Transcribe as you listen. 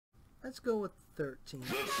Let's go with 13. The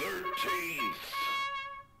 13th!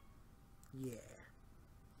 Yeah.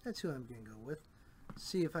 That's who I'm going to go with.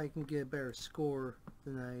 See if I can get a better score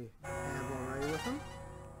than I have already with him.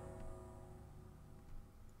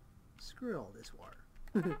 Screw all this water.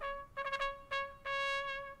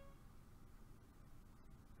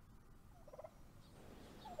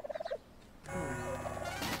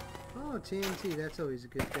 Oh, TNT, that's always a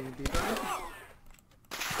good thing to be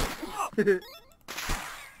by.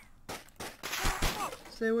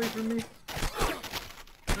 Stay away from me.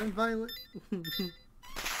 I'm violent. You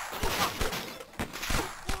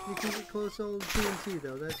can get close to old TNT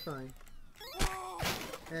though, that's fine.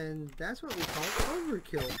 And that's what we call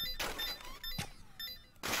overkill.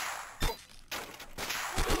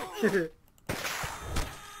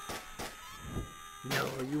 No,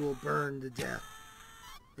 you will burn to death.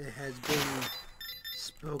 It has been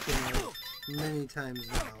spoken of many times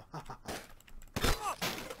now.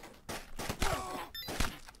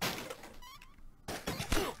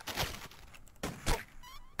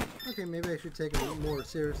 Okay, maybe I should take it more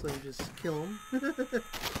seriously and just kill him.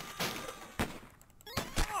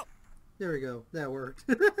 There we go. That worked.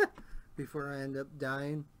 Before I end up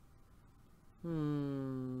dying.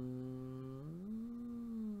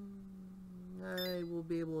 I will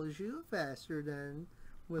be able to shoot faster then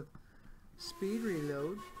with speed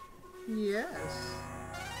reload. Yes.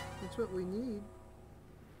 That's what we need.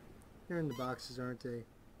 They're in the boxes, aren't they?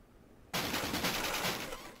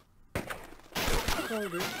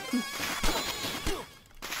 Hold it.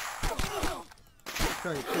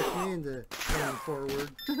 Try to push me into going forward.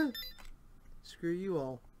 Screw you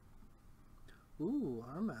all. Ooh,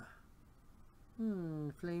 armor.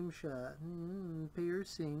 Flame shot.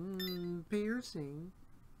 Piercing. Piercing.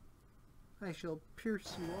 I shall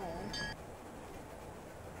pierce you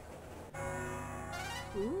all.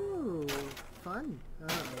 Ooh, fun.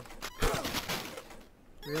 Uh-oh.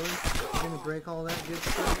 Really? You're gonna break all that good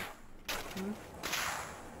stuff?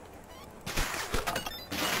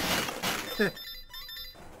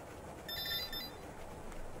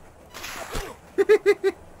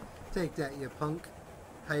 Take that, you punk.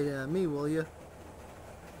 Hide on me, will you?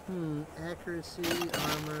 Accuracy,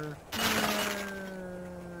 armor.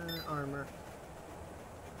 Armor.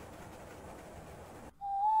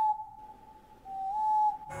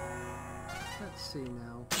 Let's see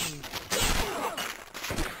now.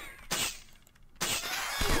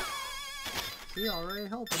 See, already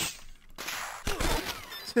helping.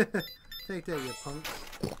 Take that, you punks.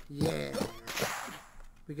 Yeah.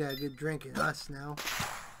 We got a good drink in us now.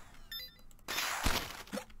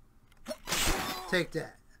 Take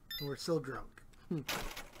that. We're still drunk.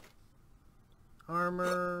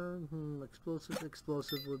 Armor. Explosive.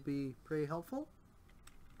 Explosive would be pretty helpful.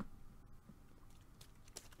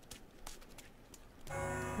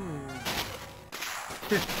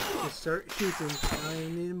 Just start shooting. I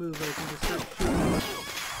don't need to move. I can just start shooting.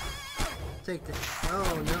 Take that.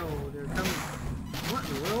 Oh no, they're coming. What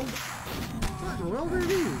in the world? What in the world are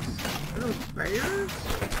these? Are those bears?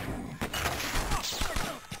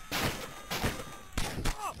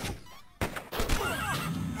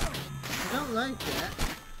 I don't like that.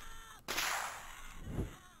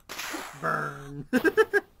 Burn.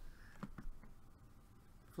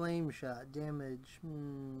 Flame shot. Damage.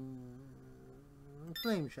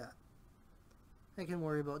 Flame shot. I can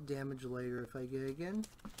worry about damage later if I get it again.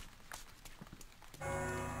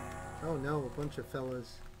 Oh no, a bunch of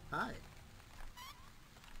fellas. Hi.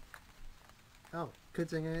 Oh, good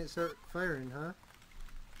thing I didn't start firing, huh?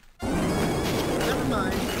 Never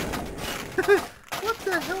mind. What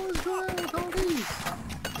the hell is going on with all these?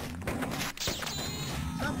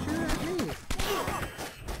 Stop shooting at me.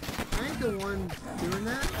 I ain't the one doing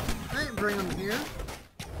that. I didn't bring them here.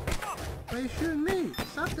 Why are you shooting me?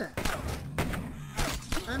 Stop that.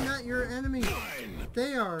 I'm not your enemy.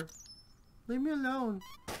 They are. Leave me alone.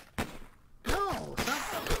 No!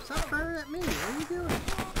 Stop firing at me. What are you doing?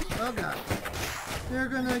 Oh god. They're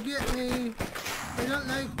gonna get me. I don't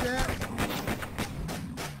like that.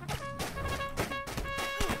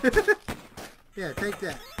 Yeah, take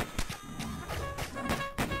that.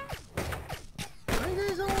 Why are you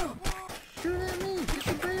guys all shooting at me? Get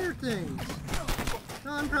the bear things.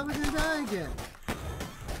 No, I'm probably gonna die again.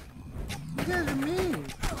 You guys are mean.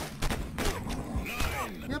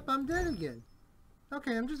 Yep, I'm dead again.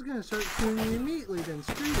 Okay, I'm just gonna start shooting you immediately then.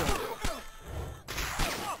 Screw you.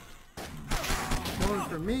 Going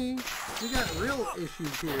for me. We got real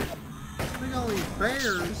issues here. We got all these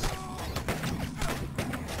bears.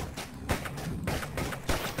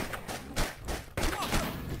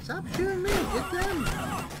 Stop shooting me. Get them.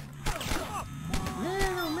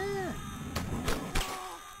 Man, oh man.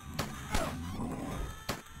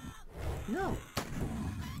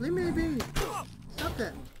 Leave me be! Stop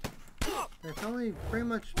that! Did I finally pretty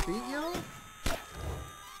much beat y'all?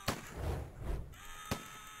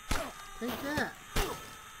 Take that!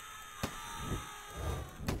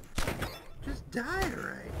 Just die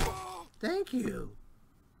already! Thank you!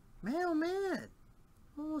 Man, oh man!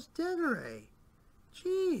 Almost dead already!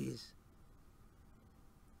 Jeez!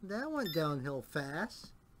 That went downhill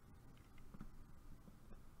fast.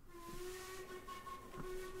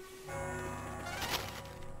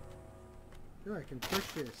 Ooh, I can push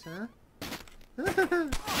this, huh?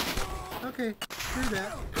 Okay, do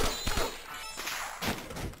that.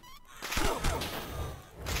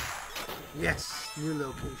 Yes! New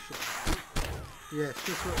location. Yes,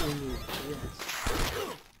 just what we need. Yes.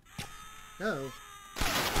 Uh-oh.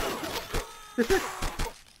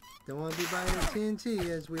 Don't want to be buying TNT,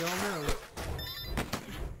 as we all know.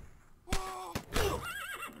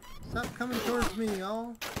 Stop coming towards me,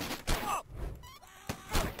 y'all.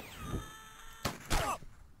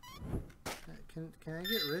 Can I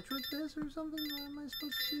get rich with this or something? What am I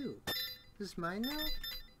supposed to do? Is this mine now?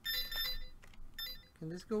 Can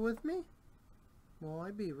this go with me? Will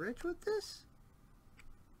I be rich with this?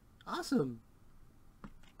 Awesome!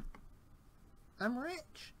 I'm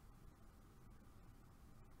rich!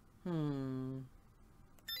 Armor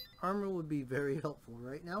would be very helpful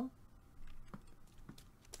right now.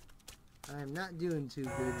 I'm not doing too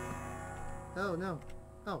good. Oh, no.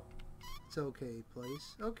 Oh. It's okay,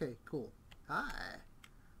 place. Okay, cool. Hi.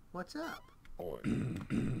 What's up? Oh,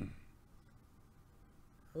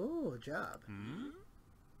 a job.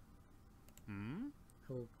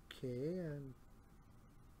 Okay,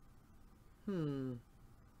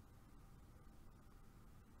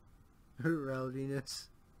 Rowdiness.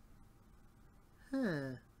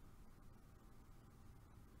 Huh.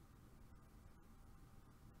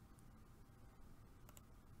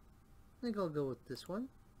 I think I'll go with this one.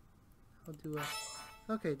 I'll do a...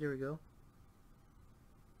 Okay, there we go.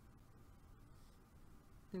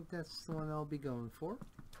 I think that's the one I'll be going for.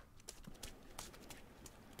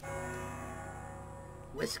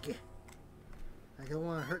 Whiskey. I don't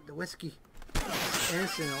want to hurt the whiskey. It's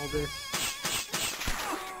innocent, all this.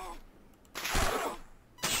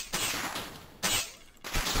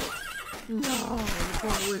 No, I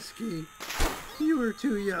want whiskey. You were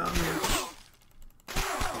too young.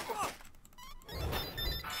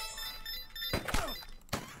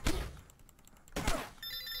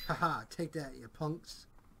 Haha, take that, you punks.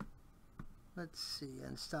 Let's see,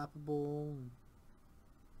 unstoppable.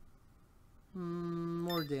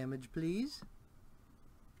 More damage, please.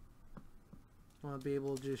 I want to be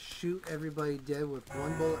able to just shoot everybody dead with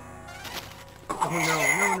one bullet. Oh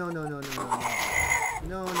no, no, no, no, no, no, no, no.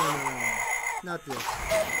 No, no, no, no, no. Not this.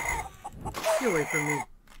 Get away from me.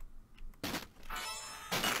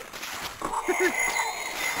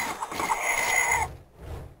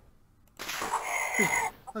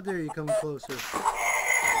 How dare you come closer?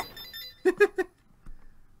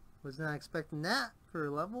 Was not expecting that for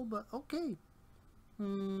a level, but okay.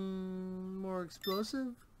 More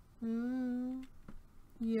explosive?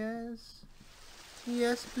 Yes.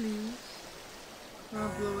 Yes, please.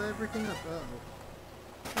 I'll blow everything up. Uh-oh.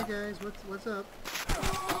 Hey guys, what's up?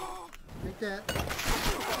 Take that.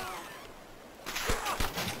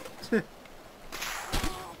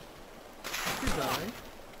 Goodbye.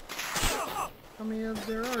 How many of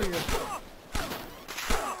there are you?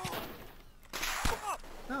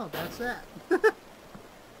 Oh, that's that.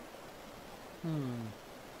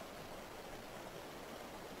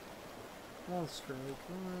 Wall strike.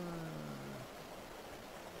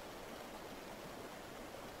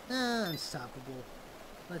 Unstoppable.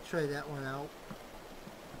 Let's try that one out.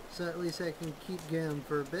 So at least I can keep getting them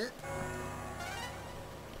for a bit.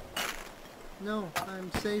 No, I'm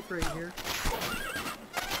safe right here.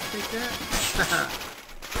 Take that.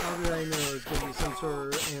 How did I know it was going to be some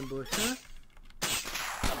sort of ambush, huh?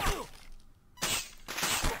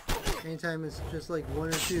 Anytime it's just like one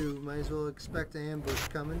or two, might as well expect an ambush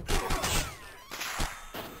coming.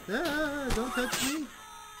 Ah, don't touch me!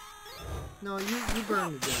 No, you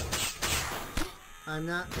burn to death. I'm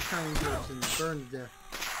not the kind person. Burn to death.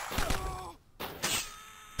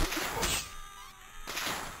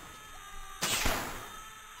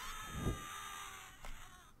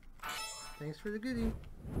 Thanks for the goodie.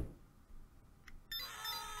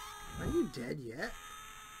 Are you dead yet?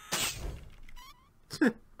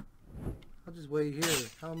 I'll just wait here.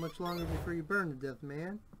 How much longer before you burn to death,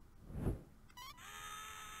 man?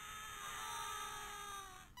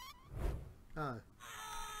 Ah.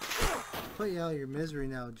 Put you out of your misery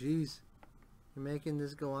now, jeez. You're making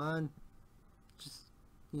this go on. Just,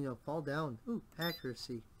 you know, fall down. Ooh,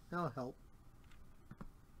 accuracy. That'll help.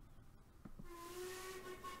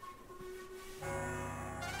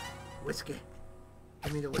 Whiskey.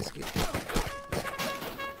 Give me the whiskey.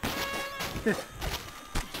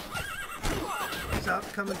 Stop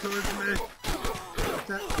coming towards me. It's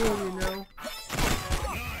not cool, you know.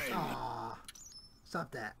 Aww.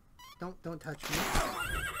 Stop that. Don't touch me.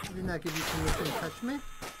 I did not give you permission to touch me.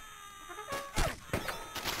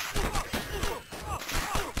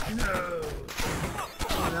 No.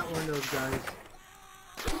 Oh, not one of those guys.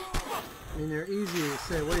 I mean, they're easy to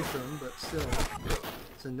stay away from, but still,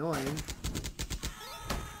 it's annoying.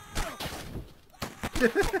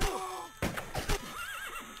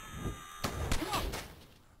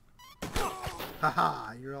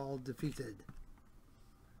 Haha, you're all defeated.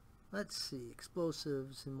 Let's see,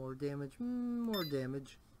 explosives and more damage. More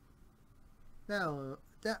damage. Now,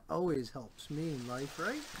 that always helps me in life,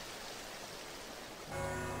 right?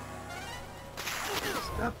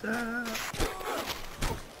 Stop that!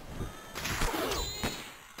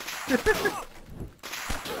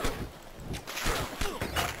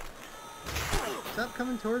 Stop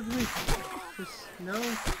coming towards me. Just, no.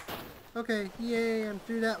 Okay, yay, I'm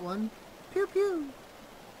through that one. Pew pew!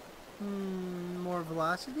 More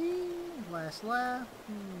velocity? Last laugh?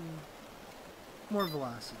 More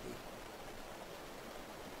velocity.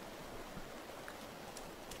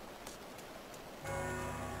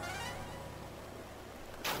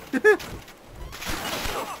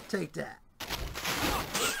 Take that.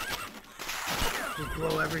 Just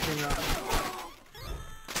blow everything up.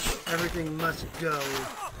 Everything must go.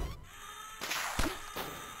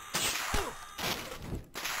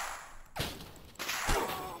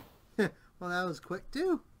 Well, that was quick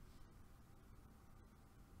too.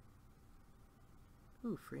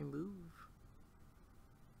 Ooh, free move.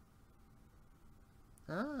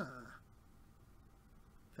 Ah.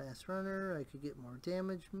 Fast runner, I could get more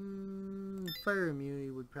damage. Fire immunity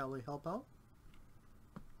would probably help out.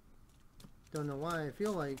 Don't know why I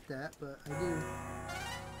feel like that, but I do.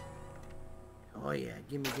 Oh yeah,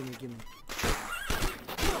 gimme, gimme, gimme.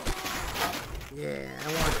 Yeah, I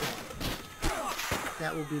want that.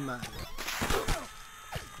 That will be mine.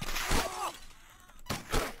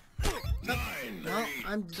 Well,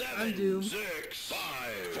 I'm doomed. 6, 5,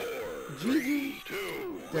 4, GG.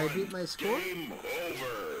 2, Did I beat my score? Game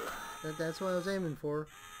over. That's what I was aiming for.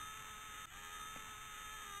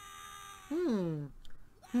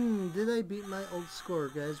 Did I beat my old score,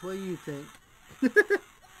 guys? What do you think?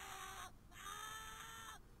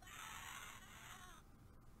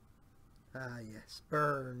 Ah, yes.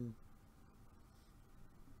 Burn.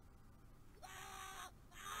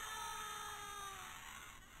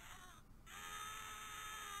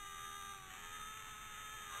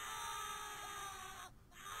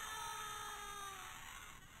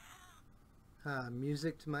 Ah,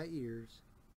 music to my ears.